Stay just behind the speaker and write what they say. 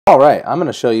All right, I'm going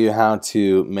to show you how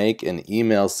to make an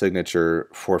email signature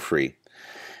for free.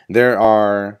 There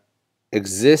are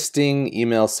existing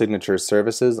email signature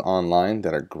services online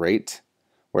that are great,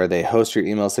 where they host your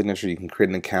email signature. You can create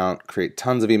an account, create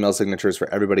tons of email signatures for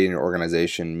everybody in your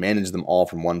organization, manage them all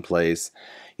from one place.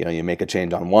 You make a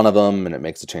change on one of them and it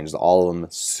makes a change to all of them.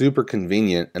 It's super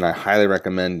convenient, and I highly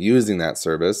recommend using that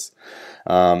service.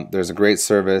 There's a great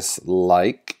service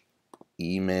like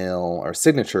email or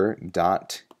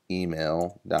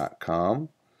signature.email.com.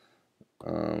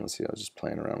 Let's see, I was just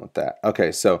playing around with that.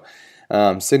 Okay, so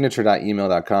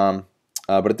signature.email.com,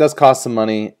 but it does cost some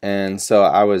money, and so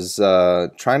I was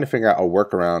trying to figure out a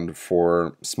workaround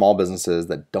for small businesses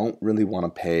that don't really want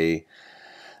to pay,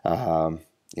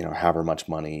 however much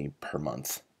money per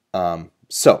month.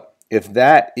 So if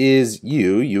that is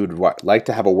you would like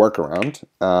to have a workaround,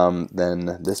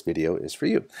 then this video is for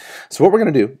you. So what we're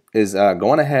going to do is go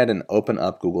on ahead and open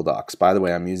up Google Docs. By the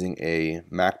way, I'm using a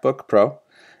MacBook Pro,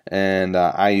 and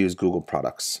I use Google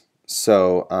products.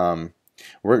 So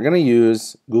we're going to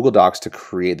use Google Docs to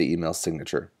create the email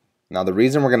signature. Now, the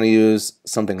reason we're going to use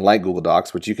something like Google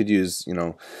Docs, which you could use,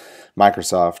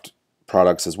 Microsoft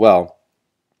products as well,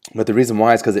 but the reason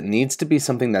why is because it needs to be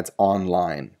something that's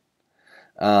online.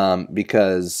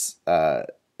 Because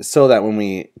so that when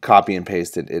we copy and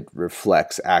paste it, it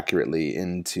reflects accurately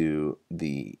into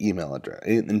the email address,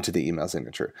 into the email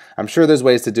signature. I'm sure there's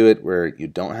ways to do it where you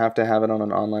don't have to have it on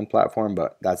an online platform,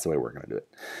 but that's the way we're going to do it.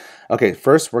 Okay,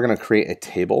 first we're going to create a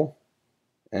table,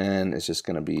 and it's just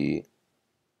going to be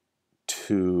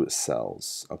 2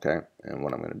 cells. Okay, and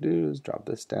what I'm going to do is drop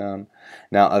this down.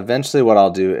 Now, eventually what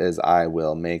I'll do is I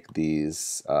will make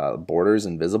these borders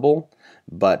invisible,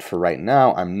 but for right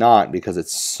now I'm not, because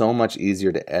it's so much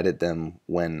easier to edit them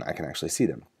when I can actually see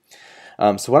them.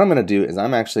 So what I'm going to do is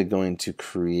I'm actually going to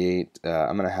create,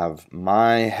 I'm going to have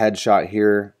my headshot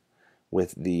here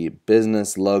with the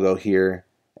business logo here,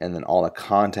 and then all the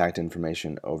contact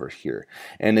information over here.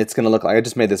 And it's going to look like, I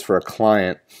just made this for a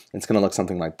client, it's going to look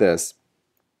something like this.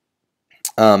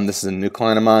 This is a new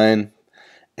client of mine,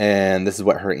 and this is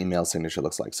what her email signature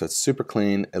looks like. So it's super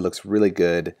clean, it looks really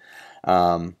good.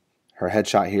 Her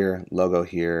headshot here, logo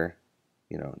here,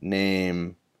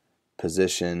 name,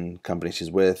 position, company she's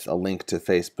with, a link to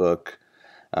Facebook.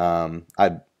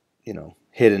 I've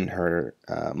hidden her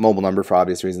mobile number for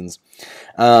obvious reasons.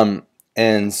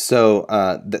 And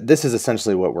so this is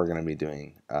essentially what we're going to be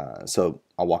doing. So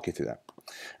I'll walk you through that.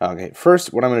 Okay,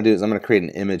 first what I'm going to do is I'm going to create an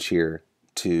image here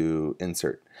to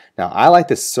insert. Now, I like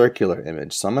this circular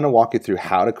image, so I'm going to walk you through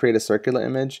how to create a circular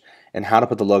image and how to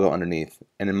put the logo underneath.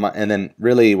 And then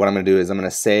really what I'm going to do is I'm going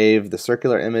to save the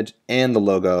circular image and the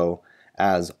logo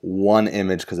as one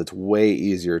image, because it's way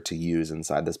easier to use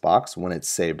inside this box when it's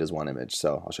saved as one image.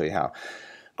 So I'll show you how.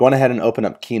 Go on ahead and open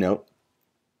up Keynote,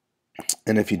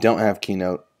 and if you don't have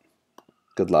Keynote,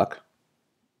 good luck.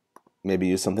 Maybe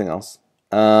use something else.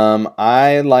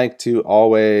 I like to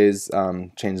always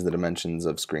change the dimensions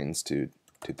of screens to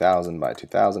 2000 by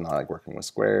 2000. I like working with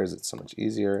squares. It's so much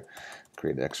easier.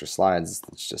 Create extra slides.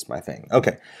 It's just my thing.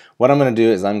 Okay, what I'm going to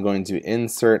do is I'm going to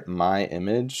insert my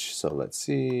image. So let's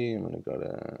see. I'm going to go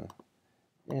to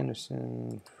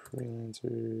Anderson,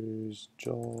 freelancers,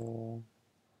 Joel.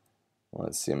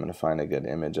 Let's see. I'm going to find a good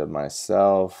image of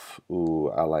myself. Ooh,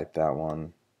 I like that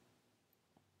one.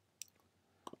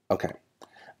 Okay.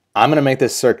 I'm going to make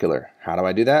this circular. How do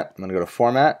I do that? I'm going to go to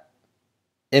Format,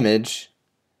 Image,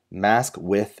 Mask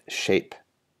with Shape.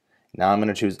 Now I'm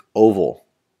going to choose Oval.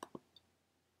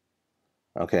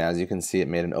 Okay, as you can see, it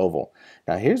made an oval.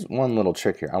 Now here's one little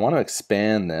trick here. I want to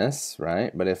expand this,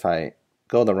 right? But if I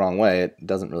go the wrong way, it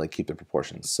doesn't really keep the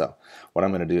proportions. So what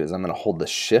I'm going to do is I'm going to hold the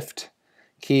Shift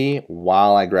key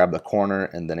while I grab the corner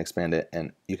and then expand it.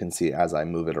 And you can see as I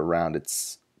move it around,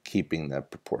 it's keeping the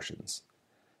proportions.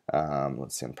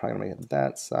 Let's see, I'm probably going to make it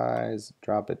that size,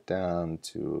 drop it down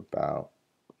to about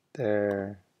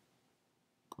there.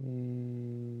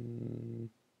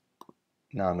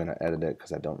 Now I'm going to edit it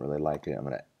because I don't really like it. I'm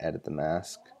going to edit the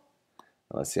mask.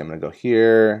 Let's see, I'm going to go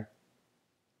here.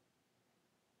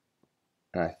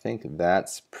 And I think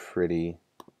that's pretty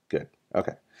good.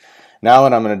 Okay. Now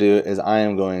what I'm going to do is I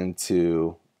am going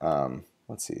to,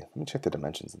 let's see, let me check the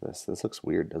dimensions of this. This looks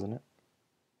weird, doesn't it?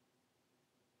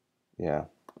 Yeah.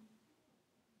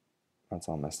 That's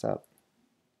all messed up.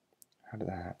 How did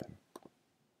that happen?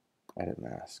 Edit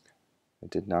mask. It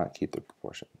did not keep the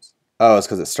proportions. Oh, it's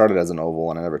because it started as an oval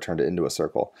and I never turned it into a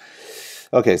circle.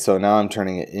 Okay, so now I'm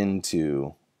turning it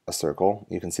into a circle.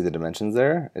 You can see the dimensions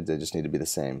there. They just need to be the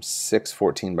same.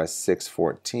 614 by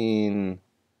 614.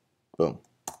 Boom.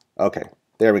 Okay,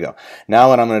 there we go. Now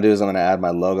what I'm going to do is I'm going to add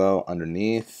my logo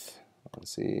underneath.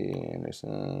 Let's see,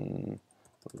 Anderson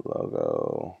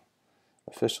logo,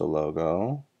 official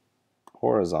logo,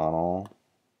 horizontal.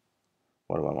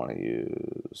 What do I want to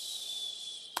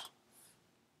use?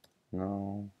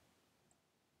 No.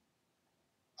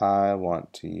 I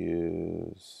want to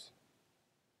use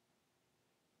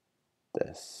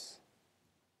this.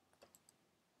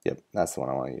 Yep, that's the one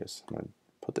I want to use. I'm going to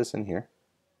put this in here.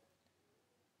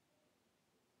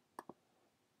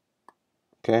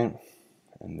 Okay,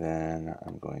 and then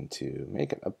I'm going to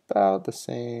make it about the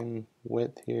same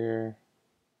width here.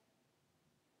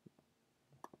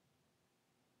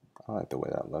 I like the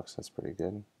way that looks, that's pretty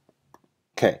good.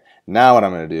 Okay, now what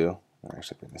I'm going to do, I'll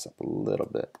actually bring this up a little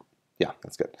bit. Yeah,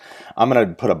 that's good. I'm going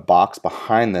to put a box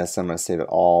behind this. I'm going to save it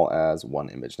all as one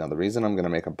image. Now the reason I'm going to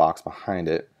make a box behind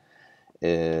it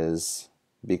is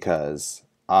because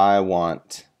I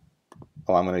want,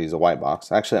 I'm going to use a white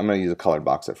box. Actually, I'm going to use a colored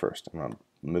box at first. I'm going to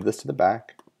move this to the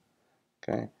back.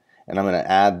 Okay, and I'm going to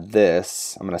add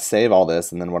this. I'm going to save all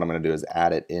this, and then what I'm going to do is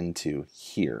add it into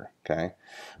here. Okay,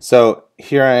 so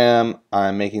here I am.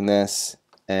 I'm making this,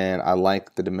 and I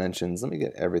like the dimensions. Let me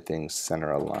get everything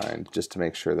center aligned just to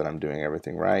make sure that I'm doing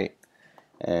everything right.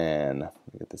 And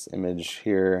get this image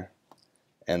here,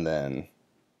 and then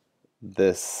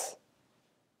this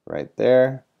right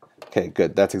there. Okay,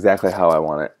 good. That's exactly how I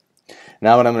want it.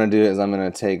 Now what I'm going to do is I'm going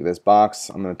to take this box,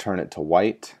 I'm going to turn it to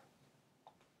white.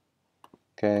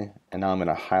 Okay, and now I'm going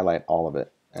to highlight all of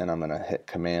it, and I'm going to hit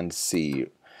Command C.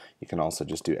 You can also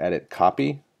just do Edit,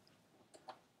 Copy.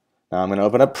 Now I'm going to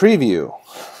open up Preview.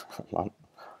 a lot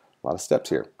of steps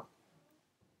here.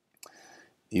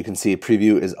 You can see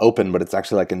Preview is open, but it's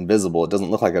actually like invisible. It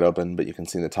doesn't look like it opened, but you can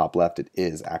see in the top left it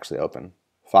is actually open.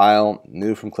 File,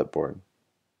 New from Clipboard.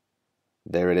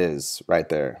 There it is, right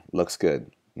there. Looks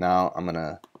good. Now I'm going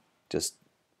to just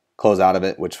close out of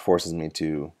it, which forces me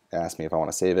to ask me if I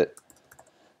want to save it.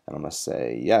 And I'm going to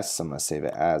say yes. I'm going to save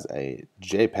it as a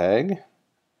JPEG.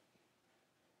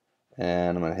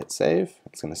 And I'm going to hit save.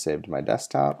 It's going to save to my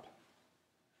desktop.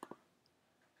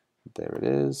 There it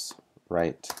is,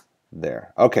 right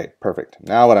there. Okay, perfect.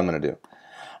 Now what I'm going to do,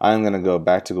 I'm going to go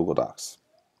back to Google Docs.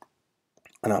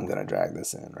 And I'm going to drag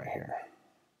this in right here.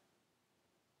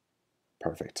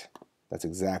 Perfect. That's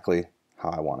exactly how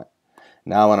I want it.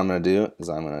 Now what I'm going to do is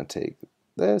I'm going to take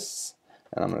this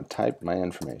and I'm going to type my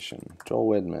information. Joel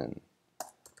Widman,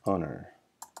 owner,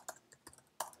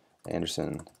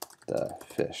 Anderson the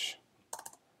fish,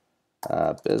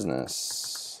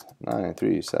 business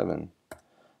 937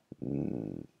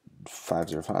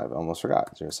 505. Almost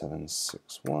forgot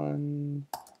 0761.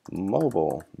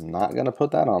 Mobile. Not going to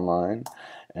put that online.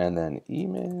 And then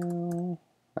email.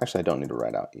 Actually, I don't need to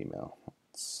write out email.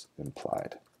 It's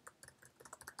implied.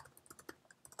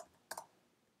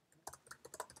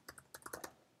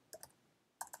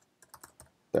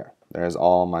 There's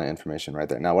all my information right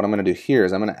there. Now what I'm going to do here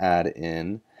is I'm going to add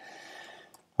in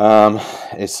a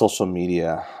social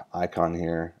media icon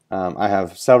here. I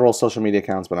have several social media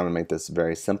accounts, but I'm going to make this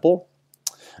very simple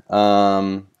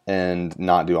and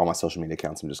not do all my social media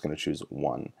accounts. I'm just going to choose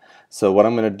one. So what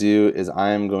I'm going to do is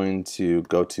I'm going to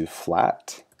go to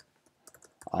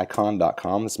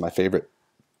flaticon.com. This is my favorite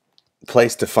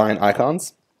place to find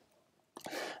icons.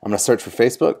 I'm going to search for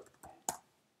Facebook.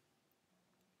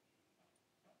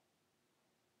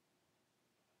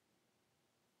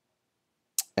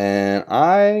 And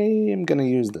I am going to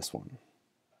use this one.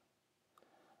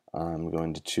 I'm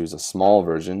going to choose a small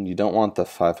version. You don't want the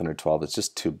 512, it's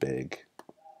just too big.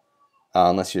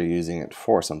 Unless you're using it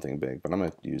for something big, but I'm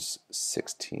going to use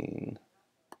 16.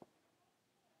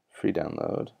 Free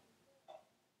download.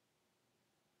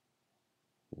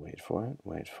 Wait for it,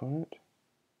 wait for it.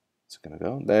 It's going to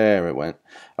go. There it went.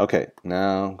 Okay,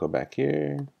 now go back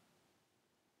here.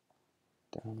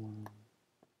 Download.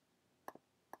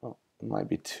 It might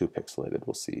be too pixelated.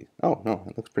 We'll see. Oh, no,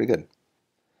 it looks pretty good.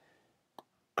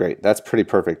 Great. That's pretty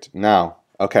perfect. Now,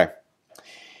 okay.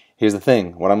 Here's the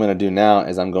thing. What I'm going to do now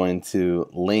is I'm going to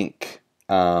link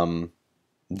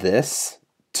this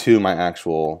to my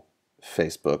actual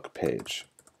Facebook page.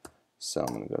 So I'm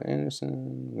going to go to Anderson.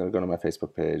 I'm going to go to my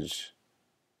Facebook page,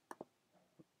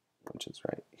 which is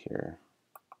right here.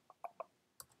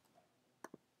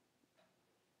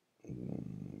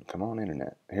 Come on,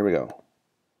 Internet. Here we go.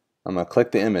 I'm going to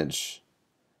click the image,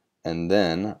 and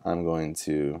then I'm going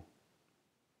to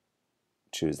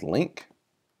choose link.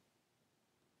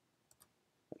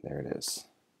 There it is,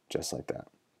 just like that.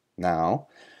 Now,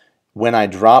 when I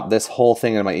drop this whole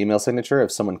thing in my email signature,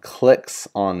 if someone clicks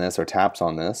on this or taps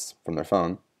on this from their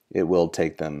phone, it will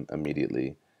take them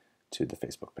immediately to the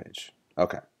Facebook page.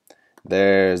 Okay,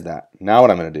 there's that. Now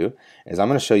what I'm going to do is I'm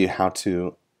going to show you how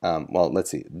to well,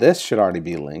 let's see. This should already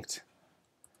be linked.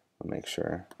 I'll make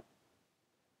sure.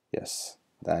 Yes,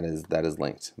 that is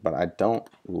linked. But I don't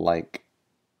like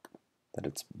that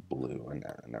it's blue. I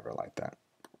never liked that.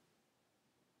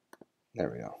 There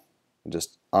we go.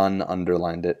 Just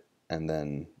underlined it and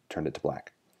then turned it to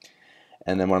black.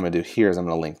 And then what I'm going to do here is I'm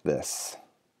going to link this.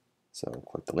 So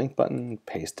click the link button,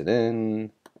 paste it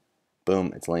in,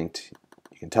 boom, it's linked.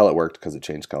 You can tell it worked because it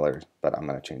changed color, but I'm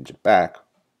going to change it back,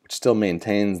 which still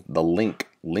maintains the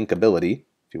linkability,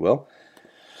 if you will.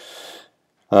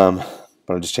 But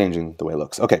I'm just changing the way it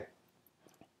looks. Okay,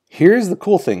 here's the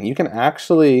cool thing. You can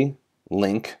actually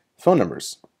link phone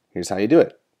numbers. Here's how you do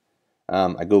it.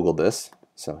 I Googled this,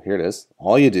 so here it is.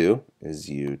 All you do is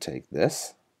you take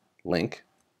this link,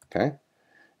 okay,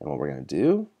 and what we're going to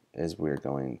do is we're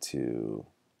going to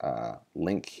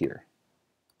link here.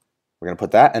 We're going to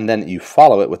put that, and then you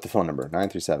follow it with the phone number,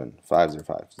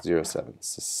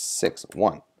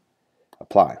 937-505-0761.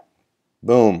 Apply.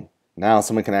 Boom. Now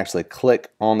someone can actually click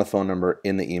on the phone number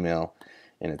in the email,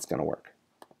 and it's going to work.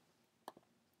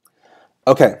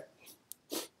 Okay.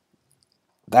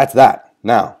 That's that.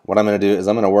 Now, what I'm going to do is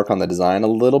I'm going to work on the design a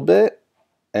little bit,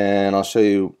 and I'll show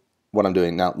you what I'm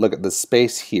doing. Now, look at the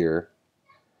space here.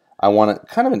 I want it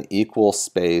kind of an equal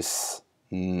space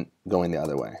going the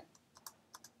other way.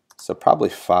 So probably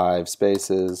 5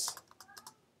 spaces.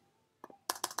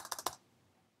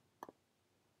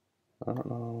 I don't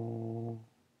know.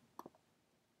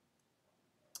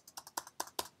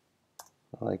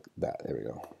 I like that. There we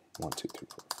go. 1, 2, 3,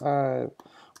 4, 5.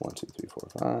 1, 2, 3, 4,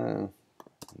 5. 1,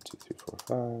 2, 3,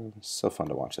 4, 5. So fun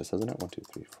to watch this, isn't it? 1, 2,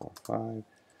 3, 4, 5.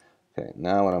 Okay,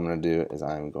 now what I'm going to do is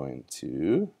I'm going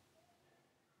to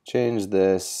change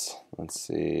this. Let's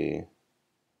see.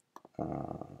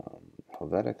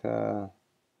 Helvetica,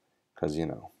 because you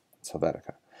know it's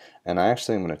Helvetica, and I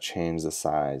actually am going to change the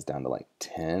size down to like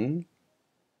 10.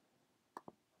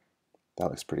 That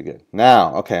looks pretty good.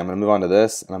 Now, okay, I'm going to move on to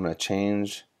this, and I'm going to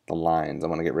change the lines. I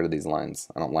want to get rid of these lines.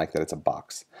 I don't like that it's a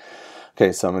box.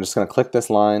 Okay, so I'm just going to click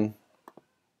this line.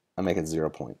 I make it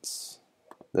 0 points.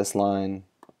 This line,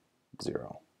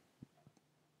 0.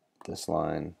 This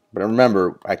line, but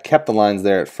remember, I kept the lines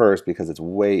there at first because it's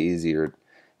way easier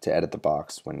to edit the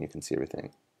box when you can see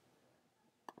everything.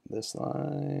 This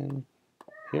line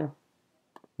here,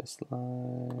 this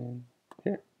line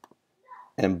here,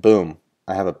 and boom,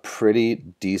 I have a pretty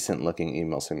decent looking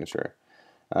email signature.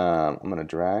 I'm going to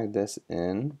drag this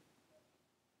in.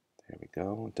 There we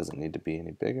go. It doesn't need to be any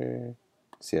bigger.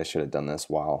 See, I should have done this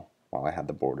while I had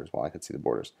the borders, while I could see the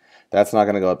borders. That's not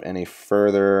going to go up any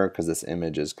further because this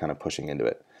image is kind of pushing into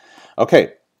it.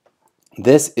 Okay.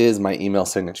 This is my email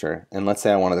signature, and let's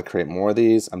say I wanted to create more of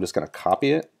these. I'm just going to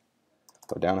copy it,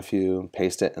 go down a few,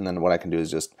 paste it, and then what I can do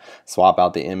is just swap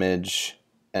out the image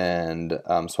and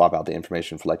swap out the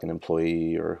information for like an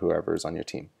employee or whoever is on your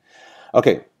team.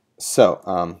 Okay, so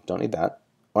don't need that.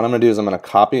 What I'm going to do is I'm going to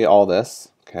copy all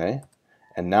this, okay,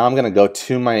 and now I'm going to go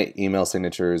to my email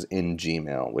signatures in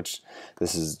Gmail, which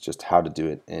this is just how to do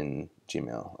it in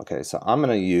Gmail. Okay, so I'm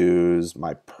going to use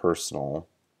my personal.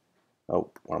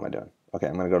 Oh, what am I doing? Okay,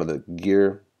 I'm going to go to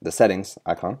the settings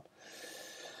icon.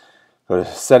 Go to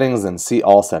settings and see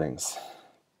all settings.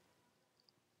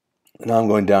 Now I'm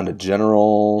going down to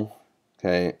general.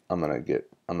 Okay, I'm going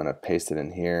to paste it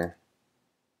in here.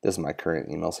 This is my current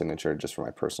email signature just for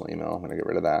my personal email. I'm going to get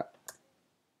rid of that.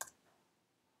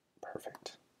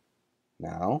 Perfect.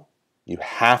 Now, you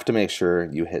have to make sure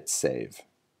you hit save.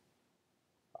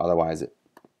 Otherwise, it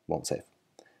won't save.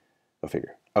 Go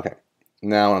figure. Okay,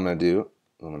 now what I'm going to do,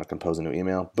 I'm going to compose a new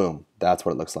email. Boom, that's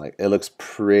what it looks like. It looks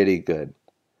pretty good.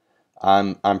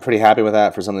 I'm pretty happy with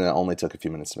that for something that only took a few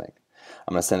minutes to make.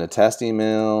 I'm going to send a test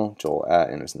email,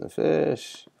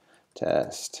 joel@andersonthefish,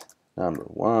 test number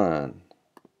 1.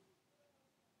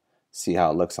 See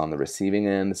how it looks on the receiving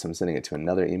end. So I'm sending it to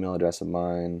another email address of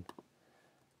mine.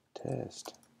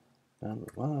 Test number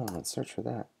 1. Let's search for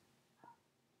that.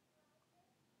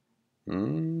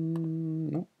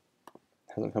 Nope.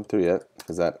 Hasn't come through yet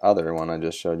because that other one I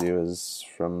just showed you is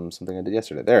from something I did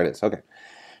yesterday. There it is. Okay.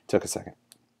 Took a second.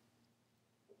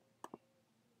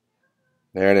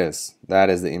 There it is. That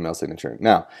is the email signature.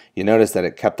 Now, you notice that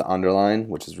it kept the underline,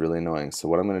 which is really annoying. So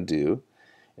what I'm going to do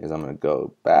is I'm going to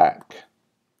go back.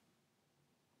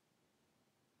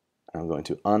 I'm going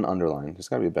to ununderline. There's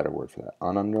got to be a better word for that.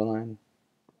 Ununderline.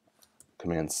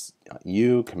 Command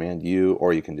U,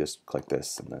 or you can just click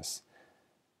this and this.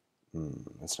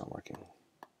 That's not working.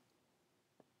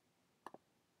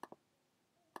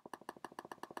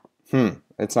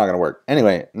 It's not going to work.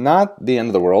 Anyway, not the end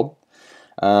of the world.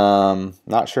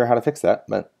 Not sure how to fix that,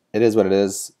 but it is what it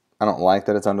is. I don't like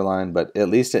that it's underlined, but at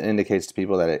least it indicates to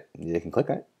people that they can click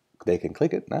it. They can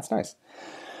click it. That's nice.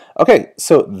 Okay,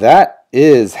 so that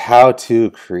is how to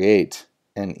create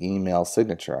an email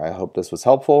signature. I hope this was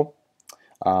helpful.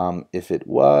 If it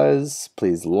was,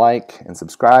 please like and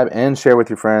subscribe and share with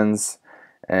your friends.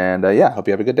 And yeah, hope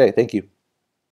you have a good day. Thank you.